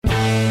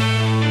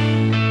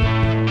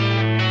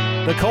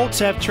The Colts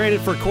have traded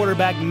for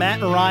quarterback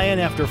Matt Ryan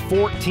after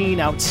 14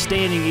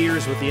 outstanding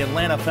years with the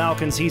Atlanta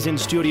Falcons. He's in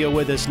studio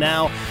with us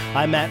now.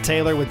 I'm Matt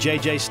Taylor with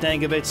J.J.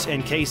 Stangovitz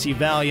and Casey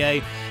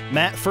Valier.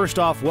 Matt, first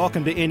off,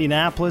 welcome to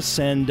Indianapolis.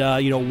 And,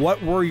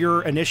 what were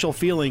your initial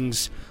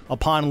feelings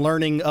upon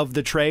learning of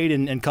the trade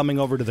and coming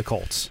over to the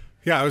Colts?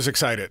 Yeah, I was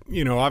excited.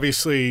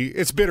 Obviously,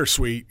 it's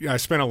bittersweet. I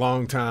spent a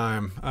long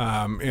time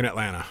in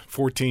Atlanta,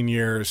 14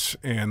 years,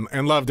 and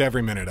loved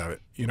every minute of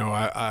it.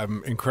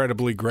 I'm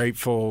incredibly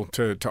grateful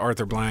to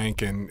Arthur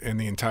Blank and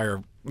the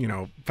entire,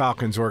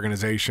 Falcons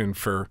organization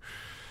for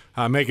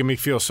making me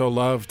feel so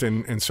loved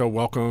and so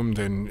welcomed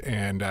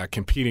and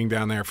competing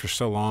down there for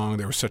so long.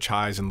 There were such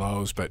highs and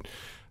lows, but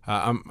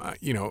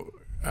I'm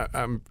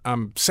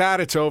sad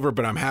it's over,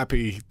 but I'm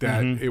happy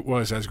that it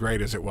was as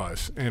great as it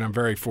was, and I'm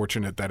very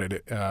fortunate that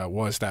it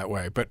was that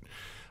way. But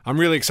I'm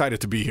really excited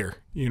to be here.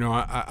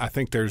 I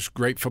think there's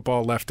great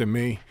football left in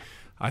me.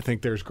 I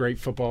think there's great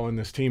football in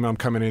this team I'm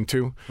coming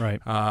into,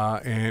 right?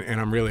 And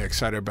I'm really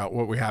excited about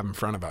what we have in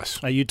front of us.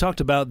 You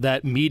talked about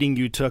that meeting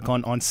you took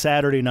on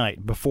Saturday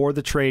night before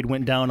the trade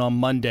went down on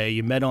Monday.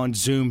 You met on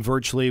Zoom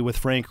virtually with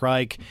Frank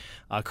Reich,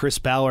 Chris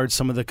Ballard,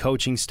 some of the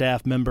coaching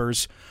staff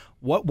members.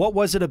 What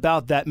was it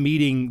about that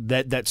meeting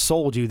that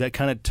sold you, that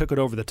kind of took it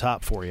over the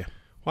top for you?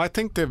 Well, I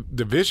think the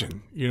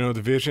vision, the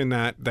vision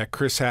that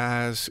Chris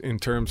has in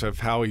terms of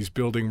how he's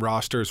building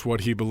rosters,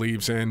 what he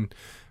believes in,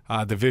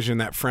 the vision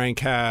that Frank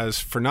has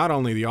for not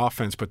only the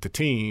offense but the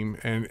team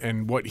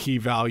and what he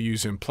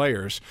values in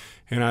players.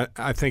 And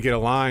I think it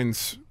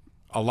aligns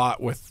a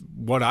lot with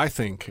what I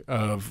think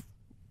of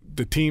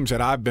the teams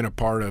that I've been a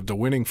part of, the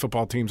winning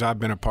football teams I've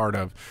been a part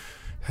of,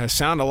 has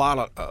sounded a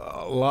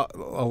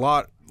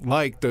lot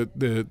like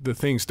the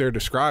things they're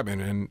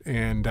describing,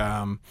 and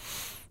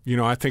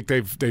I think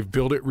they've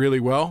built it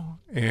really well,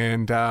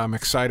 and I'm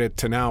excited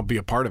to now be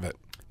a part of it.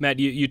 Matt,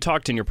 you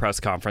talked in your press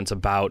conference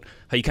about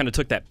how you kind of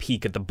took that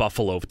peek at the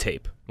Buffalo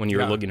tape when you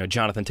were looking at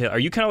Jonathan Taylor. Are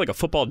you kind of like a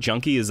football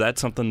junkie? Is that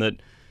something that?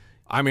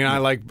 I mean, I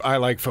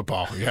like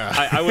football. Yeah,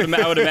 I would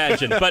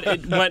imagine.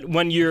 But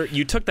when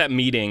you took that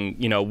meeting,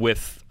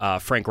 with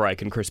Frank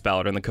Reich and Chris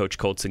Ballard and the Colts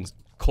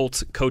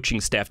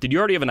coaching staff, did you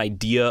already have an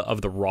idea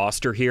of the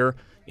roster here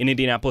in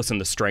Indianapolis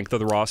and the strength of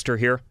the roster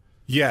here?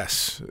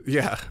 Yes.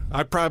 Yeah.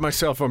 I pride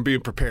myself on being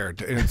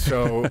prepared. And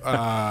so,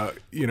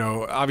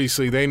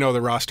 obviously they know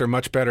the roster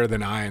much better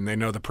than I, and they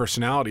know the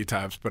personality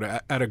types, but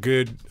at a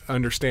good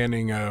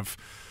understanding of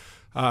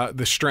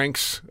the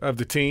strengths of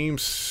the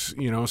teams,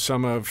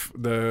 some of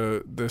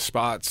the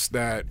spots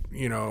that,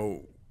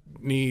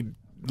 need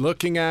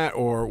looking at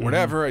or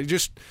whatever.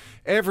 Just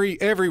every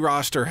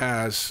roster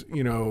has,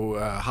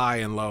 high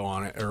and low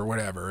on it or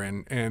whatever.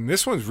 And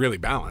this one's really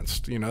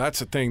balanced. That's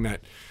the thing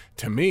that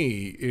to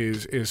me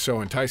is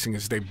so enticing,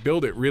 is they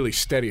build it really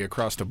steady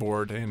across the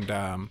board. And,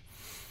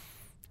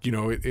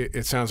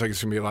 it sounds like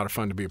it's going to be a lot of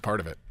fun to be a part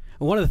of it.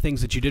 One of the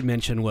things that you did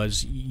mention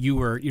was you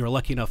were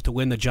lucky enough to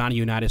win the Johnny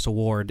Unitas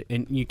Award,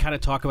 and you kind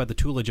of talk about the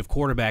tutelage of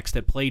quarterbacks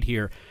that played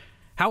here.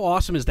 How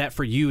awesome is that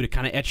for you to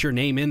kind of etch your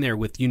name in there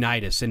with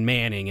Unitas and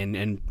Manning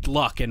and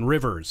Luck and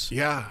Rivers?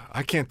 Yeah,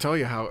 I can't tell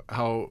you how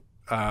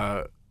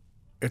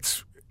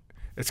it's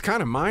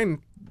kind of mind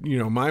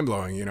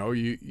blowing.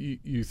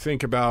 You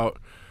think about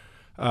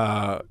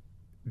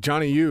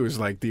Johnny U is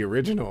like the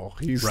original.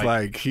 He's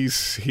right. He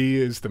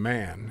is the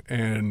man,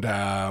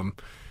 and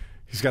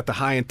he's got the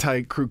high and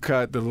tight crew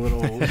cut, the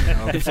little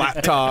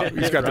flat top.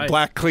 He's got the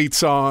black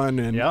cleats on,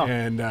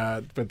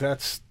 but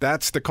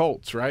that's the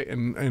Colts, right?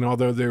 And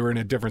although they were in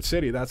a different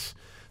city, that's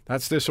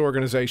this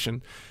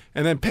organization.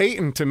 And then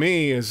Peyton, to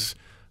me, is,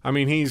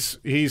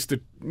 he's the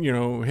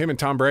him and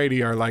Tom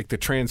Brady are like the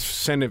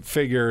transcendent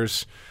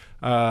figures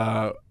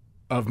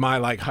of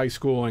my high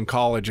school and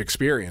college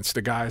experience.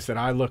 The guys that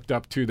I looked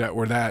up to that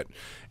were that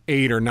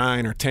 8 or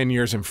 9 or 10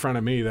 years in front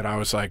of me, that I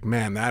was like,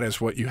 man, that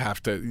is what you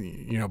have to,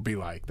 be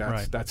like.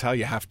 That's how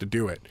you have to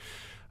do it.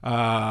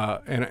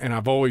 And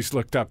I've always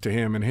looked up to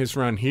him, and his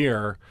run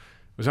here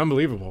was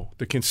unbelievable.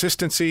 The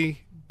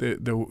consistency,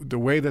 the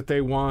way that they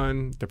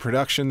won, the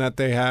production that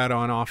they had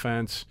on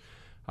offense,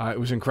 it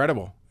was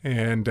incredible.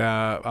 And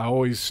I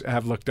always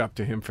have looked up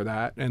to him for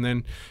that. And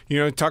then,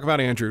 talk about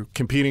Andrew,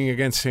 competing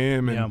against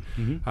him. And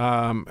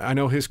I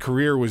know his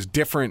career was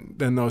different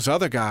than those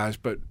other guys,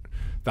 but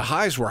the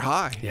highs were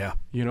high. Yeah.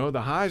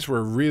 The highs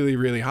were really,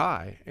 really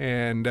high.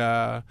 And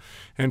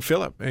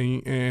Philip,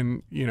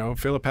 and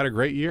Philip had a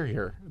great year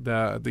here,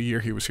 the year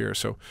he was here.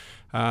 So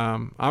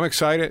I'm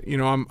excited.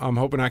 I'm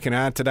hoping I can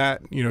add to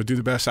that, do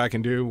the best I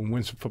can do and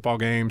win some football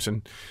games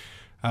and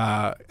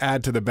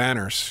add to the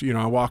banners.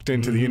 I walked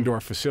into the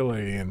indoor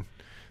facility, and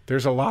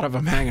there's a lot of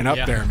them hanging up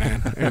there,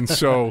 man. And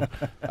so,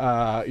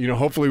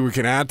 hopefully we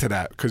can add to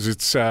that, because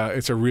it's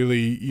a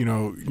really,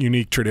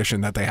 unique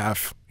tradition that they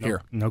have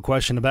here. No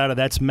question about it.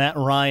 That's Matt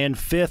Ryan,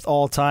 5th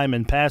all-time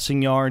in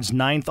passing yards,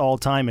 9th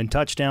all-time in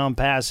touchdown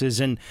passes.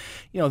 And,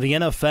 the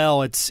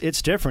NFL,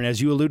 it's different,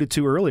 as you alluded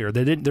to earlier.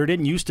 There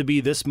didn't used to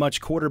be this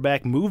much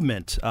quarterback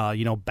movement,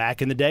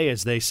 back in the day,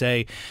 as they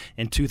say,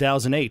 in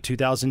 2008,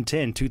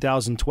 2010,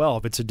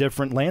 2012. It's a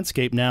different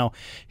landscape now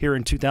here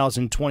in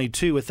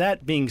 2022. With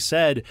that being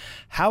said,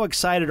 how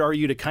excited are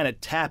you to kind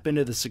of tap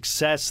into the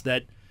success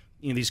that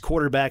these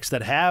quarterbacks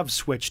that have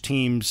switched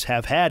teams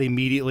have had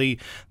immediately?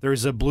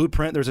 There's a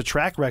blueprint, there's a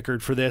track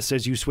record for this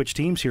as you switch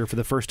teams here for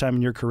the first time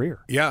in your career.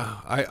 Yeah,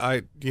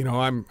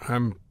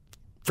 I'm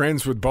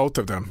friends with both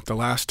of them, the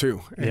last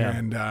two,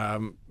 and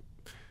I'm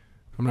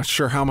not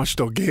sure how much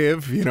they'll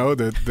give,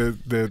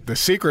 the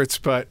secrets,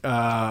 but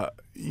I'll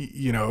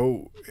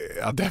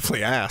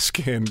definitely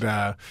ask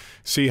and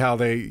see how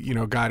they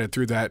guided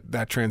through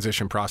that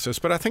transition process.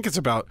 But I think it's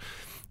about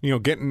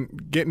getting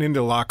into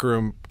the locker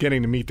room,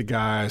 getting to meet the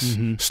guys,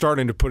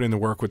 starting to put in the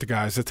work with the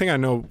guys. The thing I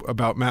know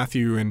about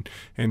Matthew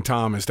and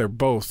Tom is they're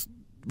both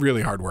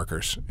really hard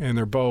workers, and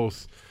they're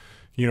both,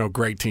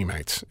 great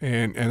teammates.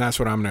 And that's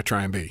what I'm going to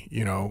try and be.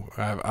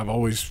 I've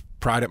always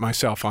prided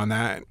myself on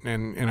that,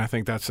 and I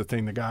think that's the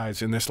thing the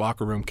guys in this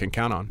locker room can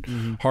count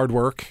on. Hard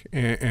work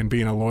and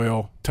being a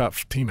loyal,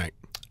 tough teammate.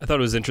 I thought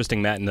it was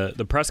interesting, Matt, in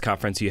the press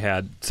conference you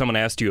had, someone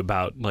asked you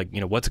about,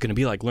 what's it going to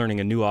be like learning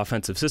a new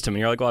offensive system? And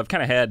you're like, well, I've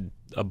kind of had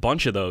a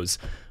bunch of those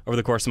over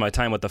the course of my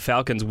time with the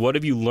Falcons. What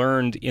have you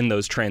learned in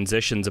those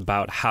transitions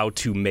about how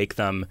to make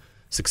them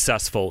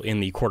successful in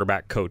the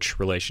quarterback-coach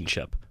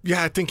relationship?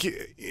 Yeah, I think,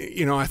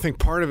 I think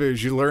part of it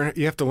is you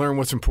have to learn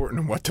what's important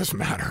and what doesn't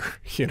matter,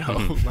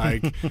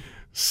 Like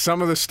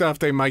some of the stuff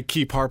they might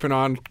keep harping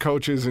on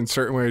coaches in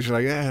certain ways,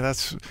 you're like,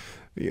 that's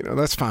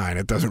fine.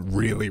 It doesn't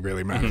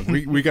really matter.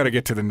 We got to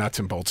get to the nuts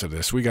and bolts of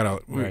this. We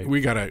got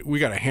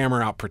to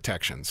hammer out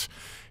protections.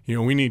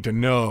 We need to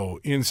know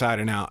inside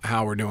and out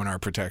how we're doing our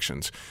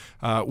protections.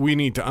 We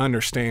need to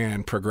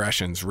understand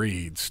progressions,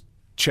 reads,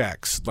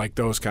 checks, like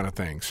those kind of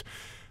things.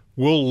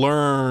 We'll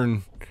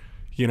learn,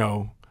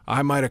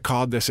 I might have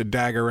called this a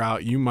dagger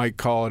route. You might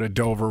call it a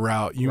Dover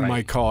route. You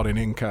might call it an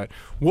in-cut.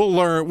 We'll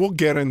learn. We'll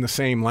get in the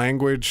same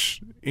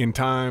language in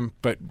time,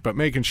 but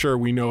making sure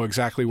we know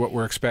exactly what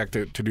we're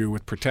expected to do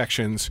with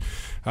protections,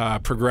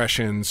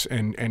 progressions,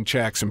 and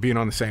checks, and being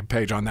on the same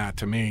page on that,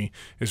 to me,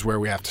 is where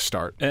we have to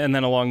start. And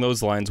then along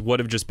those lines,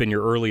 what have just been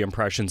your early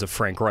impressions of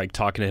Frank Reich,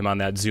 talking to him on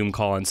that Zoom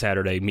call on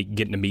Saturday,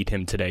 getting to meet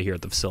him today here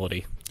at the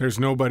facility? There's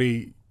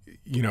nobody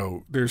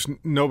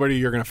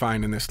you're going to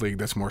find in this league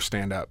that's more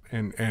stand-up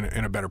and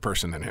a better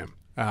person than him.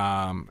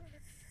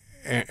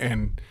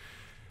 And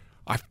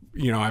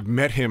I've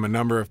met him a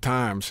number of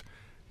times.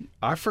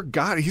 I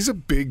forgot he's a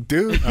big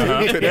dude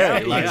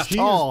today. He's he's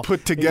tall.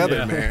 Put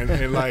together, man.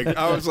 And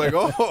I was like,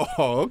 oh,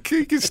 okay,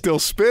 he can still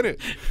spin it.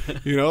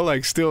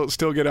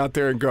 Still get out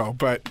there and go.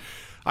 But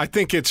I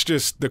think it's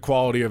just the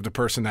quality of the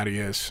person that he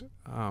is.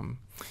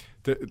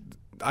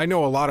 I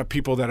know a lot of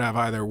people that have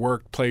either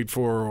worked, played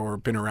for, or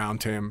been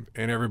around him,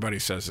 and everybody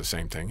says the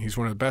same thing. He's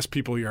one of the best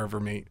people you ever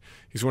meet.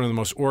 He's one of the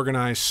most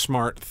organized,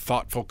 smart,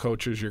 thoughtful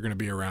coaches you're going to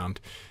be around.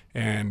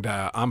 And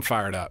I'm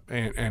fired up,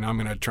 and I'm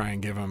going to try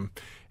and give him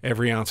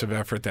every ounce of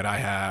effort that I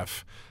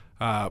have.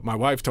 My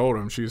wife told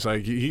him, she's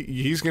like,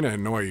 he's going to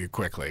annoy you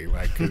quickly,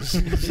 because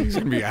he's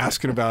going to be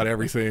asking about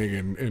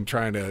everything and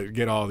trying to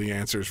get all the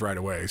answers right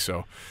away.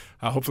 So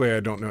hopefully I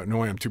don't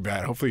annoy him too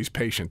bad. Hopefully he's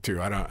patient too.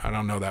 I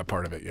don't know that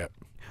part of it yet.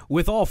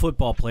 With all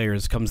football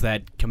players comes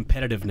that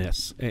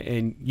competitiveness,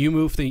 and you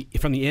move from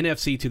the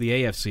NFC to the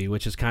AFC,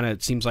 which is kind of,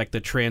 it seems like the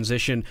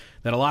transition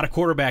that a lot of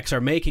quarterbacks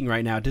are making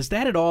right now. Does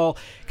that at all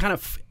kind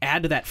of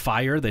add to that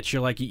fire that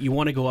you're like, you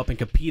want to go up and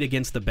compete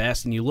against the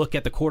best, and you look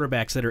at the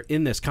quarterbacks that are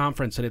in this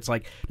conference, and it's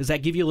like, does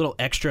that give you a little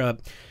extra,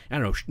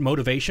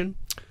 motivation?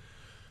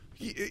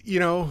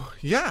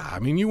 Yeah. I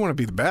mean, you want to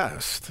be the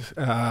best.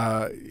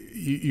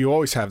 You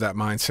always have that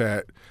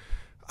mindset.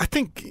 I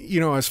think,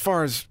 as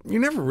far as you're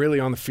never really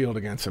on the field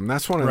against them.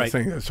 That's one of the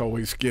things that's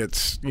always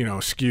gets,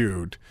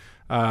 skewed.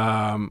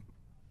 I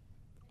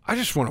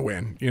just want to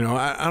win.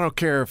 I don't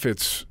care if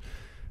it's,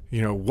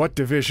 what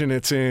division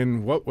it's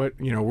in, what we're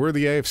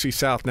the AFC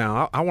South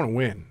now. I want to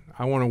win.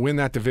 I want to win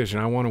that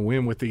division. I want to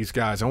win with these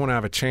guys. I want to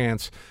have a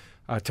chance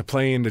to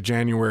play into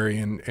January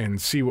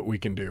and see what we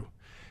can do.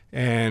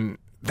 And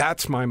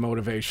that's my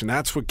motivation.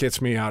 That's what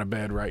gets me out of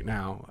bed right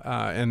now.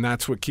 And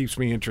that's what keeps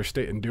me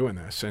interested in doing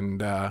this.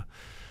 And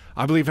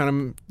I believe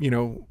I'm,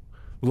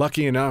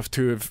 lucky enough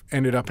to have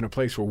ended up in a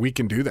place where we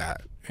can do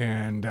that.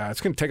 And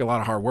it's going to take a lot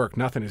of hard work.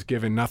 Nothing is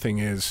given. Nothing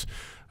is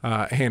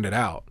handed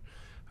out.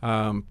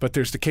 But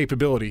there's the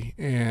capability,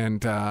 and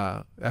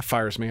that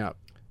fires me up.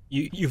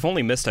 You've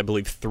only missed, I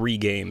believe, 3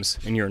 games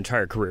in your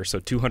entire career,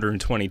 so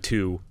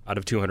 222 out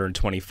of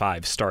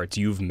 225 starts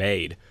you've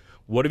made.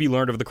 What have you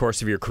learned over the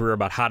course of your career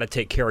about how to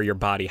take care of your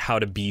body, how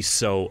to be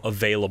so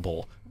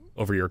available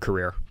over your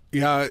career?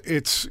 Yeah,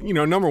 it's,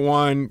 number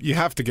one, you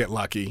have to get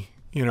lucky.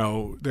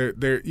 You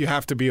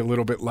have to be a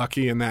little bit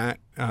lucky in that.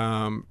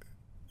 I'm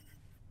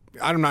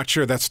not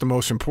sure that's the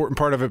most important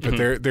part of it, but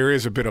there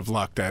is a bit of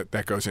luck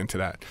that goes into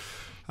that.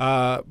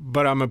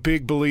 But I'm a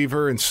big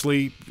believer in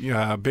sleep,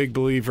 a big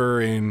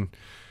believer in,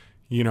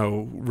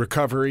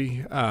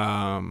 recovery,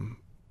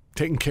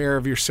 taking care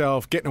of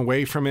yourself, getting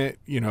away from it,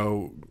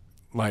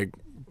 like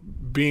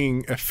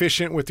being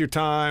efficient with your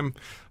time.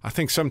 I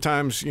think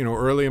sometimes,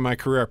 early in my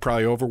career, I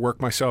probably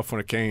overworked myself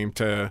when it came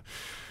to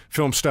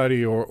film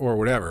study or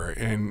whatever.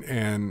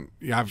 And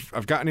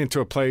I've gotten into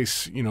a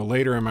place,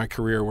 later in my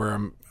career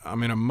where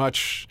I'm in a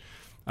much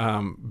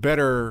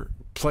better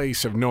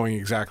place of knowing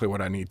exactly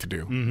what I need to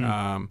do.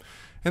 Mm-hmm.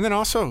 And then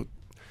also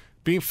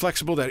being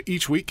flexible that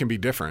each week can be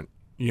different.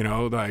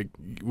 Like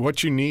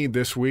what you need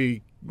this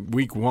week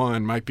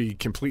 1 might be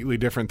completely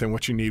different than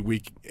what you need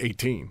week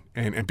 18,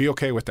 and be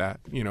okay with that.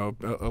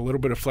 A little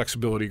bit of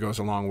flexibility goes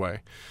a long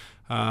way.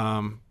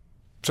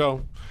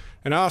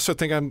 And I also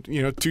think I'm,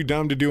 too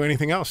dumb to do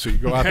anything else. So you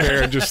go out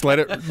there and just let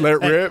it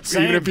rip.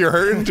 Same. Even if you're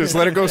hurting, just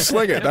let it go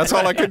sling it. That's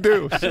all I could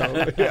do.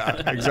 So,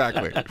 yeah,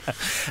 exactly.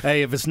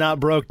 Hey, if it's not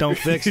broke, don't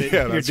fix it.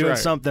 Yeah, You're doing right.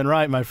 something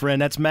right, my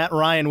friend. That's Matt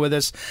Ryan with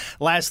us.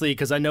 Lastly,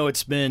 because I know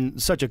it's been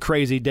such a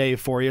crazy day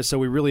for you, so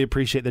we really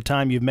appreciate the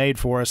time you've made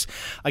for us.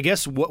 I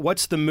guess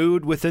what's the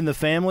mood within the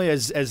family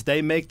as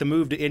they make the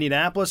move to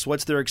Indianapolis?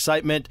 What's their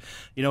excitement,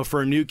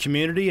 for a new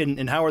community,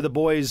 and how are the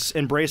boys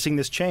embracing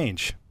this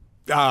change?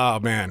 Oh,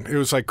 man, it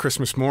was like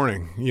Christmas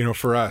morning,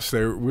 for us.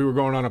 We were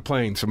going on a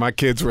plane, so my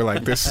kids were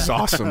like, this is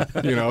awesome.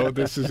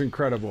 This is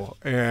incredible.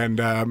 And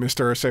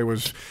Mr. Irsay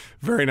was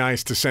very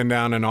nice to send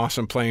down an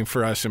awesome plane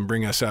for us and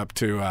bring us up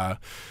to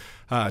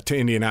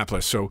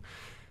Indianapolis. So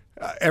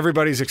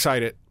everybody's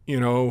excited.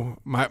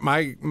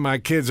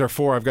 My kids are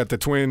 4. I've got the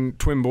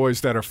twin boys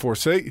that are 4.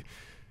 So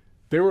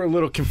they were a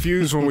little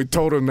confused when we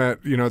told them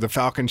that, the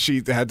Falcon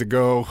sheet had to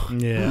go.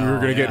 Yeah. We were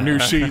going to get new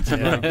sheets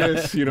and like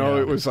this, It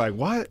was like,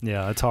 what?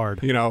 Yeah, it's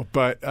hard.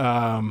 But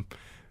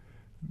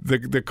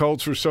the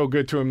Colts were so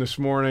good to him this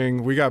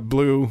morning. We got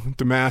Blue,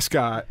 the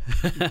mascot,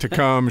 to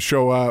come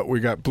show up.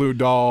 We got Blue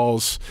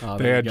dolls.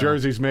 They had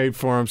jerseys made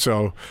for him.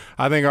 So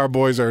I think our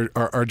boys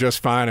are just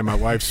fine, and my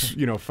wife's,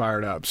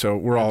 fired up. So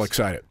we're all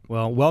excited.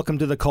 Well, welcome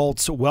to the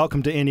Colts.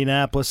 Welcome to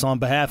Indianapolis. On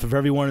behalf of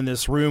everyone in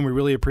this room, we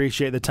really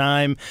appreciate the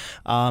time.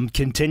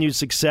 Continued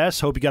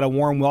success. Hope you got a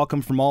warm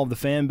welcome from all of the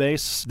fan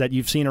base that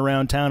you've seen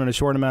around town in a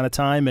short amount of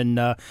time, and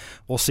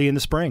we'll see you in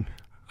the spring.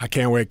 I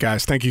can't wait,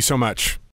 guys. Thank you so much.